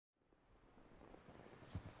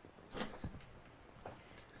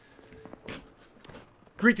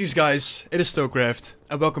Greetings guys, it is Stokecraft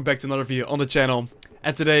and welcome back to another video on the channel.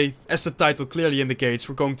 And today, as the title clearly indicates,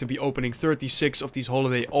 we're going to be opening 36 of these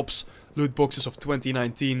Holiday Ops loot boxes of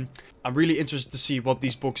 2019. I'm really interested to see what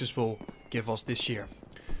these boxes will give us this year.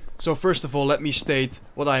 So first of all, let me state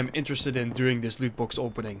what I am interested in during this loot box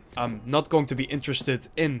opening. I'm not going to be interested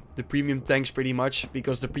in the premium tanks pretty much,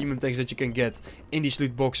 because the premium tanks that you can get in these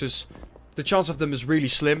loot boxes, the chance of them is really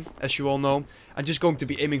slim, as you all know. I'm just going to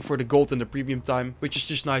be aiming for the gold and the premium time, which is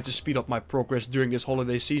just nice to speed up my progress during this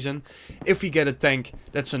holiday season. If we get a tank,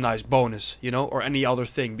 that's a nice bonus, you know, or any other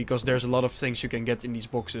thing, because there's a lot of things you can get in these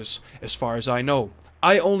boxes, as far as I know.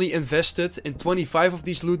 I only invested in 25 of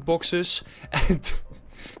these loot boxes, and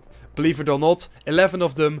believe it or not, 11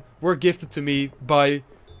 of them were gifted to me by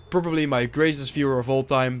probably my greatest viewer of all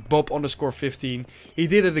time, Bob_15. He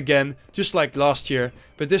did it again, just like last year,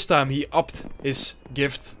 but this time he upped his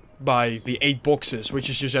gift by the 8 boxes, which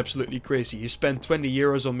is just absolutely crazy. He spent 20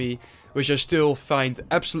 euros on me, which I still find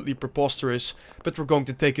absolutely preposterous, but we're going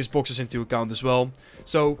to take his boxes into account as well.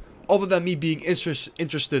 So, other than me being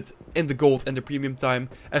interested in the gold and the premium time,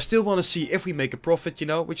 I still want to see if we make a profit, you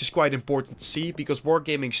know, which is quite important to see, because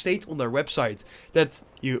Wargaming state on their website that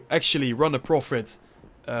you actually run a profit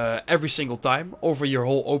every single time over your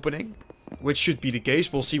whole opening, which should be the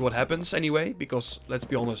case. We'll see what happens anyway, because let's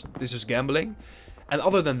be honest, this is gambling. And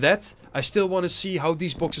other than that, I still want to see how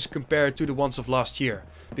these boxes compare to the ones of last year,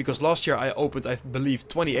 because last year I opened, I believe,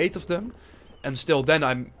 28 of them, and still then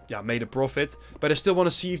I made a profit. But I still want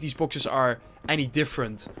to see if these boxes are any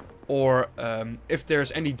different, or if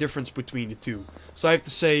there's any difference between the two. So I have to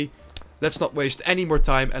say, let's not waste any more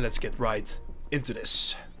time and let's get right into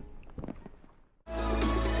this.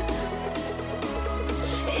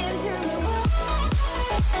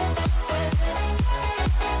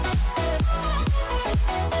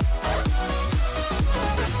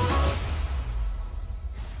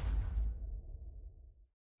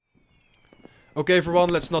 Okay everyone,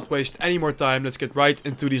 let's not waste any more time. Let's get right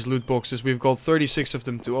into these loot boxes. We've got 36 of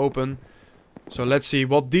them to open. So let's see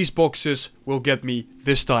what these boxes will get me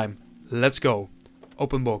this time. Let's go.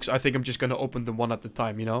 Open box. I think I'm just gonna open them one at a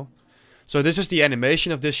time, you know. So this is the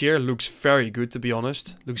animation of this year. Looks very good, to be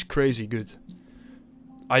honest. Looks crazy good.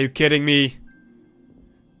 Are you kidding me?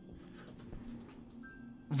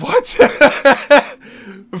 What?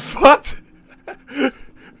 What?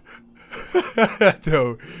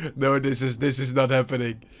 No, this is not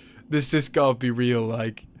happening. This just can't be real.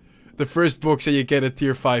 Like, the first box and you get a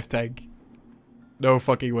tier 5 tank. No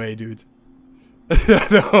fucking way, dude.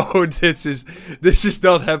 No, this is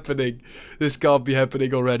not happening. This can't be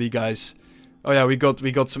happening already, guys. Oh yeah, we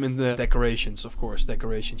got some in the decorations, of course,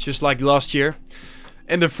 decorations. Just like last year.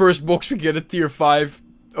 In the first box we get a tier 5.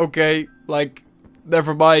 Okay, like,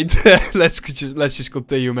 never mind. let's just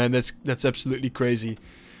continue, man. That's absolutely crazy.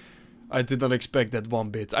 I did not expect that one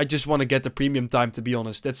bit. I just want to get the premium time, to be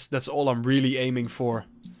honest. That's all I'm really aiming for.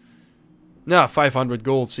 Nah, 500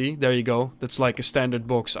 gold, see? There you go. That's like a standard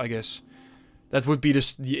box, I guess. That would be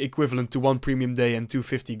the equivalent to 1 premium day and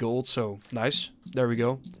 250 gold, so nice. There we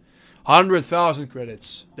go. 100,000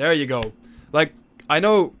 credits. There you go. Like, I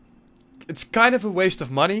know it's kind of a waste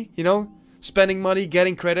of money, you know? Spending money,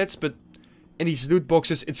 getting credits, but in these loot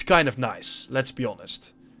boxes, it's kind of nice. Let's be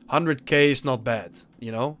honest. 100k is not bad,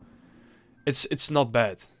 you know? It's not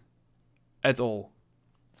bad. At all.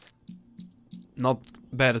 Not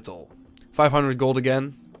bad at all. 500 gold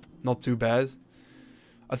again. Not too bad.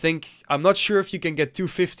 I'm not sure if you can get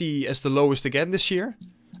 250 as the lowest again this year.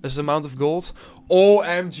 As the amount of gold.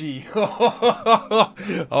 OMG.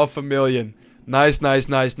 500,000.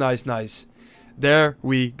 Nice. There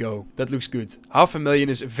we go. That looks good. 500,000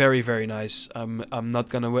 is very, very nice. I'm not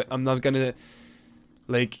gonna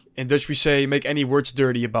like, in Dutch we say, make any words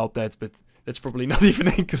dirty about that, but that's probably not even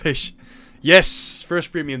English. Yes!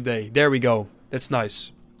 First premium day. There we go. That's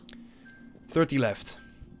nice. 30 left.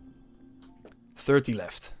 30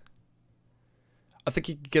 left. I think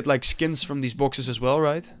you can get, like, skins from these boxes as well,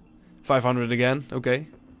 right? 500 again. Okay.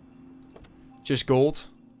 Just gold.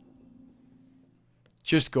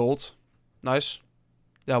 Just gold. Nice.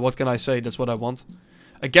 Yeah, what can I say? That's what I want.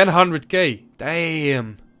 Again, 100k.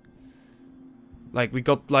 Damn. Like, we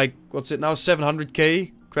got, like, what's it now?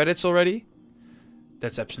 700k credits already?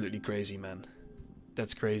 That's absolutely crazy, man.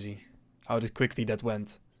 That's crazy. How quickly that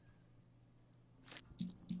went.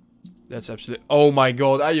 That's absolutely... Oh my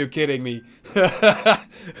god, are you kidding me?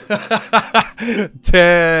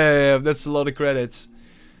 Damn, that's a lot of credits.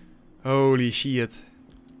 Holy shit.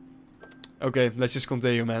 Okay, let's just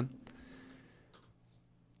continue, man.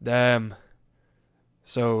 Damn.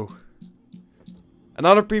 So...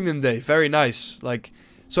 Another premium day, very nice. Like,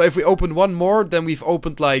 So if we open one more, then we've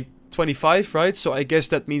opened like 25, right? So I guess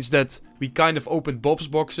that means that we kind of opened Bob's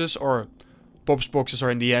boxes, or Bob's boxes are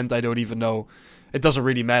in the end, I don't even know. It doesn't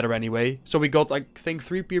really matter anyway. So we got, I think,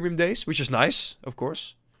 3 premium days, which is nice, of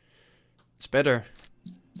course. It's better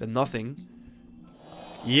than nothing.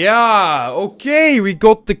 Yeah, okay, we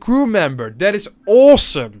got the crew member. That is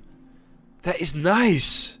awesome. That is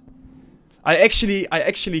nice. I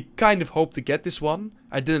actually kind of hoped to get this one.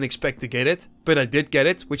 I didn't expect to get it, but I did get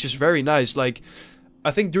it, which is very nice. Like,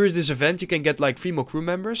 I think during this event you can get like female crew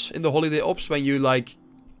members in the holiday ops when you like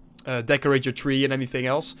decorate your tree and anything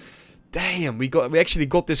else. Damn, we actually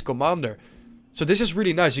got this commander. So this is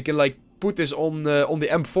really nice. You can like put this on the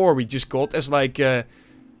M4 we just got as like a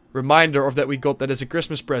reminder of that we got that as a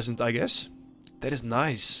Christmas present, I guess. That is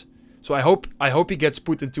nice. So I hope he gets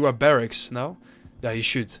put into our barracks now. Yeah, he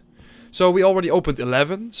should. So we already opened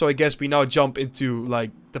 11, so I guess we now jump into,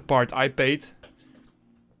 like, the part I paid.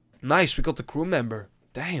 Nice, we got the crew member.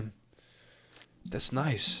 Damn. That's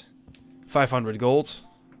nice. 500 gold.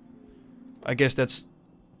 I guess that's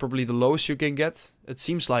probably the lowest you can get. It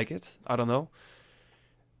seems like it. I don't know.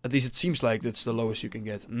 At least it seems like that's the lowest you can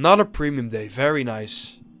get. Another premium day. Very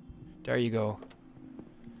nice. There you go.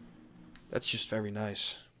 That's just very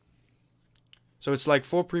nice. So it's like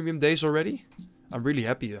 4 premium days already. I'm really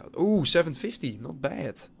happy. Ooh, 750. Not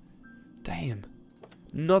bad. Damn.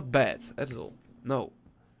 Not bad at all. No.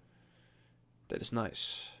 That is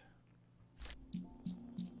nice.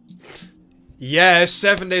 Yes,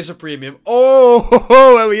 7 days of premium.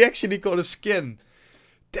 Oh, and we actually got a skin.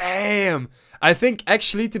 Damn. I think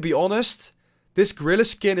actually, to be honest, this gorilla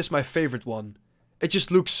skin is my favorite one. It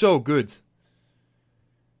just looks so good.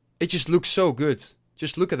 It just looks so good.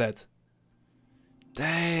 Just look at that.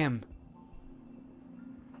 Damn.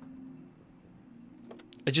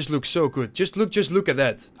 It just looks so good. Just look at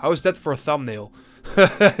that. How is that for a thumbnail?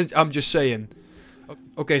 I'm just saying.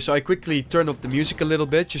 Okay, so I quickly turned up the music a little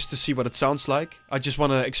bit just to see what it sounds like. I just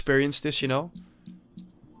want to experience this, you know.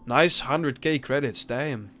 Nice 100k credits.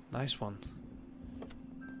 Damn. Nice one.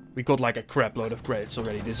 We got like a crap load of credits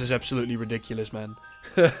already. This is absolutely ridiculous, man.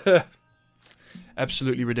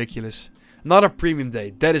 Absolutely ridiculous. Another premium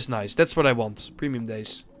day. That is nice. That's what I want. Premium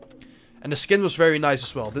days. And the skin was very nice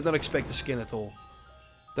as well. Did not expect the skin at all.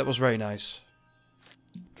 That was very nice.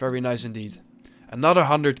 Very nice indeed. Another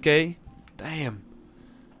 100k. Damn.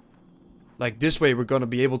 Like this way we're gonna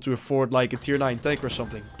be able to afford like a tier 9 tank or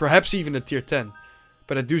something. Perhaps even a tier 10.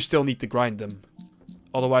 But I do still need to grind them.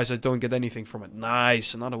 Otherwise I don't get anything from it.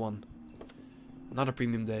 Nice. Another one. Another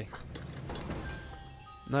premium day.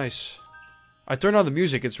 Nice. I turned on the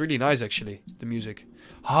music. It's really nice actually. The music.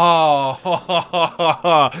 Oh,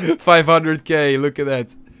 500k. Look at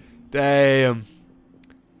that. Damn.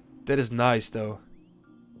 That is nice though.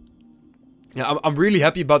 Yeah, I'm really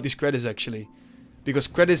happy about these credits actually. Because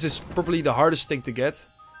credits is probably the hardest thing to get.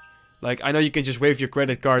 Like, I know you can just wave your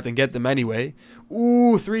credit card and get them anyway.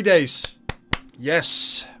 Ooh, 3 days.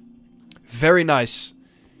 Yes. Very nice.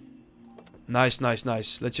 Nice, nice,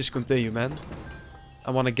 nice. Let's just continue, man.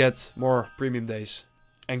 I want to get more premium days.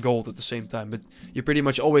 And gold at the same time. But you pretty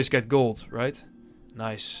much always get gold, right?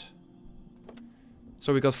 Nice.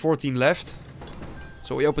 So we got 14 left.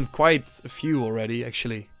 So we opened quite a few already,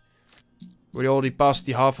 actually. We already passed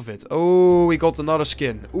the half of it. Oh, we got another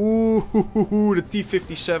skin. Ooh, the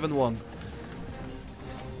T57 one.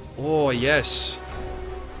 Oh, yes.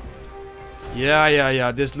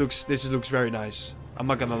 Yeah. This looks very nice. I'm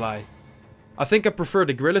not gonna lie. I think I prefer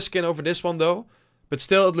the gorilla skin over this one though. But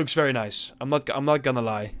still, it looks very nice. I'm not gonna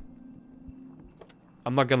lie.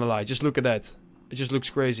 I'm not gonna lie. Just look at that. It just looks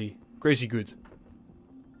crazy. Crazy good.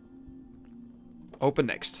 Open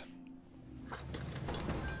next.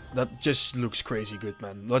 That just looks crazy good,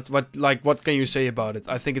 man. What can you say about it?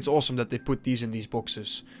 I think it's awesome that they put these in these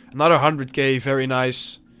boxes. Another 100k, very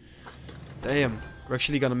nice. Damn, we're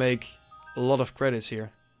actually gonna make a lot of credits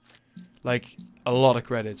here. Like, a lot of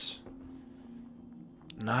credits.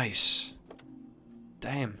 Nice.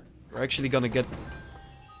 Damn, we're actually gonna get...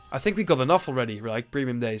 I think we got enough already, like,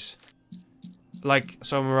 premium days. Like,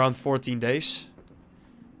 somewhere around 14 days.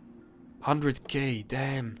 100k,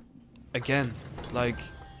 damn. Again, like...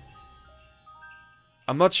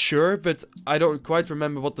 I'm not sure, but I don't quite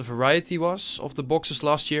remember what the variety was of the boxes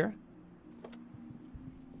last year.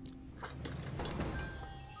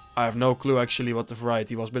 I have no clue actually what the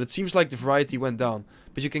variety was, but it seems like the variety went down.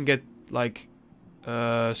 But you can get, like,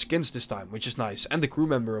 skins this time, which is nice. And the crew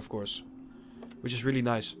member, of course. Which is really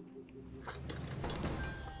nice.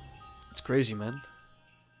 It's crazy, man.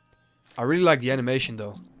 I really like the animation,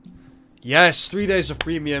 though. Yes, 3 days of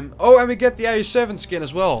premium. Oh, and we get the AE7 skin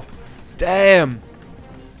as well. Damn.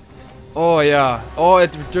 Oh yeah. Oh,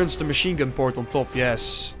 it returns the machine gun port on top.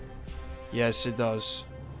 Yes. Yes, it does.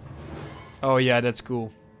 Oh yeah, that's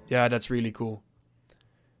cool. Yeah, that's really cool.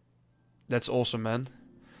 That's awesome, man.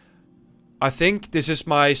 I think this is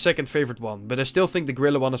my second favorite one, but I still think the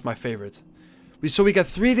gorilla one is my favorite. So we got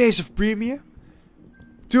 3 days of premium,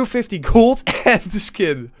 250 gold, and the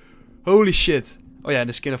skin. Holy shit. Oh yeah, and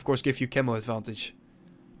the skin of course gives you camo advantage.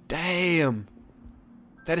 Damn.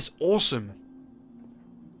 That is awesome.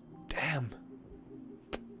 Damn.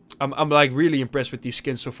 I'm like really impressed with these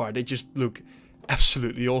skins so far. They just look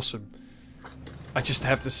absolutely awesome. I just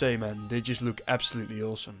have to say, man, they just look absolutely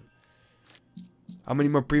awesome. How many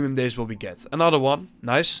more premium days will we get? Another one.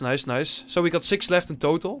 Nice, nice, nice. So we got 6 left in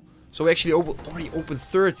total. So we actually already opened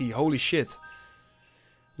 30. Holy shit.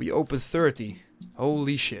 We opened 30.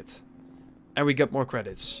 Holy shit. And we got more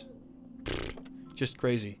credits. Just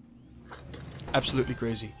crazy. Absolutely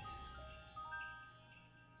crazy.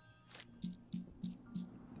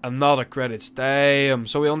 Another credits. Damn.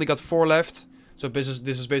 So we only got 4 left. So this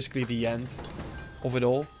is basically the end of it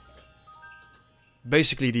all.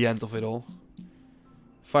 Basically the end of it all.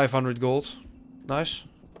 500 gold. Nice.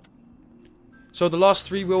 So the last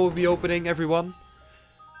 3 will be opening, everyone.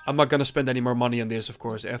 I'm not gonna spend any more money on this, of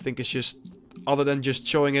course. I think it's just, other than just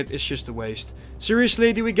showing it, it's just a waste.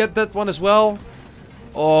 Seriously, do we get that one as well?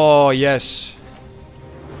 Oh, yes.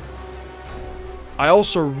 I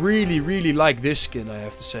also really like this skin, I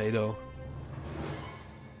have to say, though.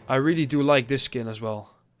 I really do like this skin as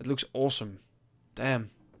well. It looks awesome. Damn.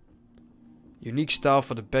 Unique style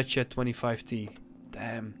for the Batchet 25T.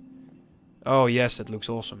 Damn. Oh, yes, that looks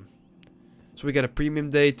awesome. So we get a premium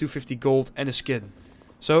day, 250 gold, and a skin.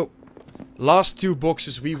 So, last 2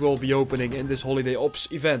 boxes we will be opening in this Holiday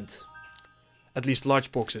Ops event. At least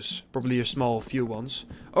large boxes. Probably a small few ones.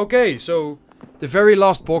 Okay, so the very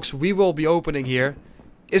last box we will be opening here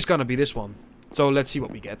is gonna be this one. So let's see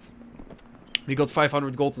what we get. We got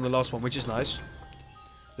 500 gold in the last one, which is nice.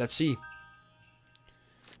 Let's see.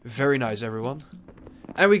 Very nice, everyone.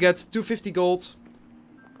 And we get 250 gold.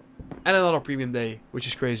 And another premium day, which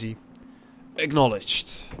is crazy.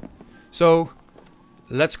 Acknowledged. So,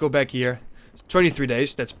 let's go back here. 23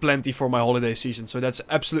 days, that's plenty for my holiday season, so that's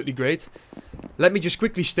absolutely great. Let me just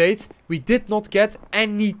quickly state, we did not get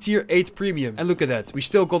any tier 8 premium. And look at that, we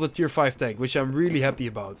still got a tier 5 tank, which I'm really happy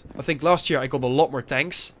about. I think last year I got a lot more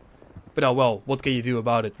tanks. But oh well, what can you do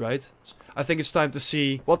about it, right? I think it's time to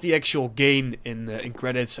see what the actual gain in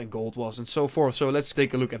credits and gold was and so forth. So let's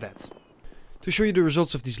take a look at that. To show you the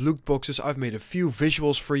results of these loot boxes, I've made a few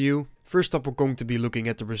visuals for you. First up, we're going to be looking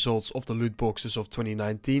at the results of the loot boxes of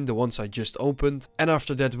 2019, the ones I just opened. And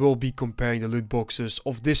after that, we'll be comparing the loot boxes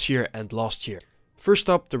of this year and last year. First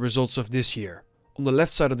up, the results of this year. On the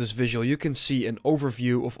left side of this visual, you can see an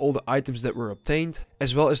overview of all the items that were obtained,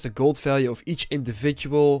 as well as the gold value of each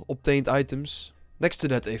individual obtained items. Next to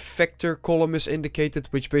that, a factor column is indicated,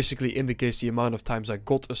 which basically indicates the amount of times I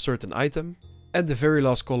got a certain item. And the very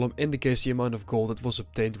last column indicates the amount of gold that was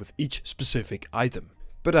obtained with each specific item.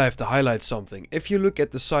 But I have to highlight something. If you look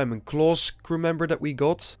at the Simon Claus crew member that we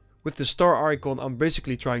got, with the star icon, I'm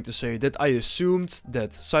basically trying to say that I assumed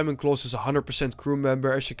that Simon Claus is a 100% crew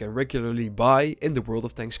member as you can regularly buy in the World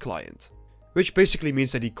of Tanks client. Which basically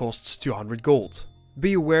means that he costs 200 gold.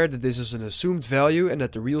 Be aware that this is an assumed value and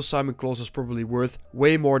that the real Simon Claus is probably worth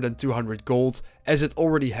way more than 200 gold, as it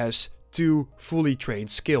already has 2 fully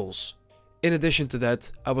trained skills. In addition to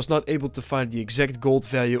that, I was not able to find the exact gold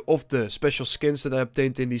value of the special skins that I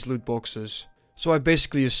obtained in these loot boxes. So I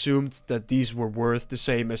basically assumed that these were worth the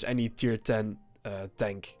same as any tier 10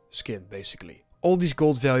 tank skin, basically. All these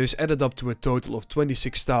gold values added up to a total of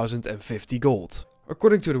 26,050 gold.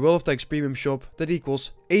 According to the World of Tanks premium shop, that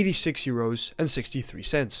equals 86 euros and 63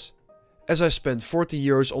 cents. As I spent 40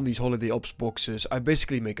 euros on these Holiday Ops boxes, I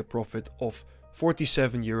basically make a profit of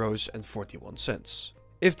 47 euros and 41 cents.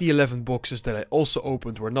 If the 11 boxes that I also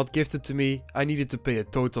opened were not gifted to me, I needed to pay a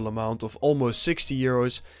total amount of almost 60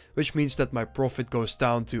 euros, which means that my profit goes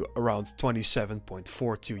down to around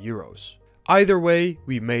 27.42 euros. Either way,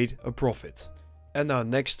 we made a profit. And now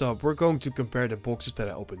next up, we're going to compare the boxes that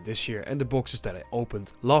I opened this year and the boxes that I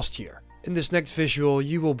opened last year. In this next visual,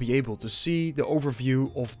 you will be able to see the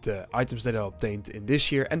overview of the items that I obtained in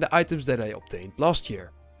this year and the items that I obtained last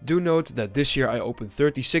year. Do note that this year I opened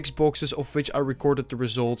 36 boxes of which I recorded the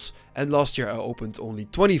results, and last year I opened only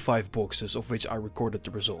 25 boxes of which I recorded the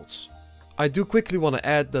results. I do quickly want to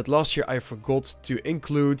add that last year I forgot to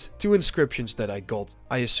include 2 inscriptions that I got.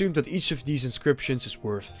 I assumed that each of these inscriptions is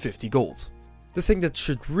worth 50 gold. The thing that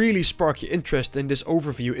should really spark your interest in this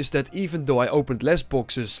overview is that even though I opened less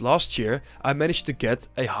boxes last year, I managed to get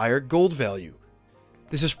a higher gold value.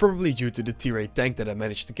 This is probably due to the tier 8 tank that I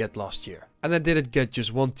managed to get last year. And I didn't get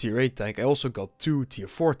just one tier 8 tank, I also got 2 tier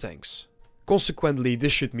 4 tanks. Consequently,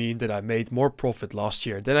 this should mean that I made more profit last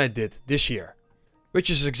year than I did this year. Which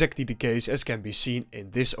is exactly the case as can be seen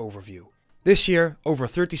in this overview. This year, over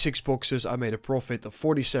 36 boxes I made a profit of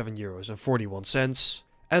 €47.41.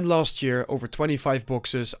 And last year, over 25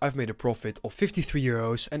 boxes I've made a profit of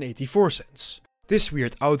 €53.84. This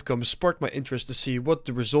weird outcome sparked my interest to see what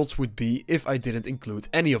the results would be if I didn't include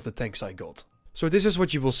any of the tanks I got. So this is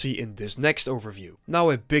what you will see in this next overview. Now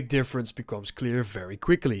a big difference becomes clear very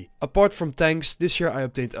quickly. Apart from tanks, this year I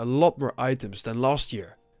obtained a lot more items than last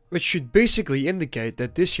year. Which should basically indicate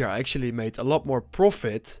that this year I actually made a lot more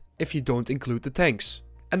profit if you don't include the tanks.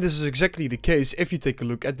 And this is exactly the case if you take a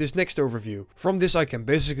look at this next overview. From this I can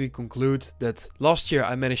basically conclude that last year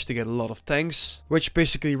I managed to get a lot of tanks, which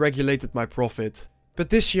basically regulated my profit. But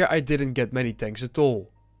this year I didn't get many tanks at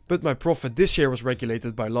all. But my profit this year was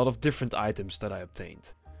regulated by a lot of different items that I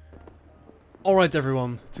obtained. Alright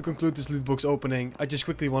everyone, to conclude this loot box opening, I just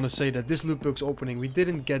quickly want to say that this loot box opening we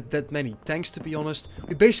didn't get that many tanks to be honest.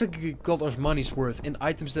 We basically got our money's worth in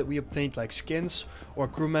items that we obtained like skins or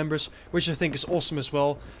crew members, which I think is awesome as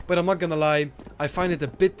well. But I'm not gonna lie, I find it a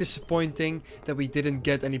bit disappointing that we didn't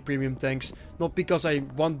get any premium tanks. Not because I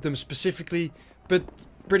want them specifically, but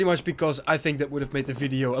pretty much because I think that would have made the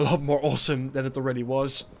video a lot more awesome than it already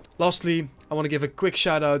was. Lastly, I want to give a quick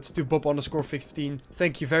shout out to Bob_15.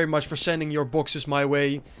 Thank you very much for sending your boxes my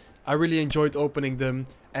way. I really enjoyed opening them,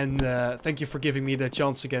 and thank you for giving me the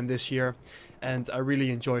chance again this year. And I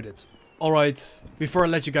really enjoyed it. Alright, before I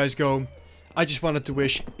let you guys go, I just wanted to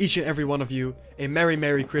wish each and every one of you a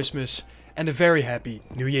Merry Christmas and a very happy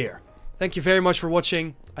New Year. Thank you very much for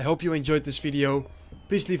watching. I hope you enjoyed this video.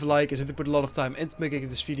 Please leave a like as I did put a lot of time into making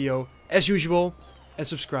this video as usual. And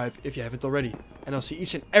subscribe if you haven't already. And I'll see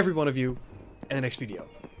each and every one of you in the next video.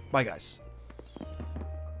 Bye guys.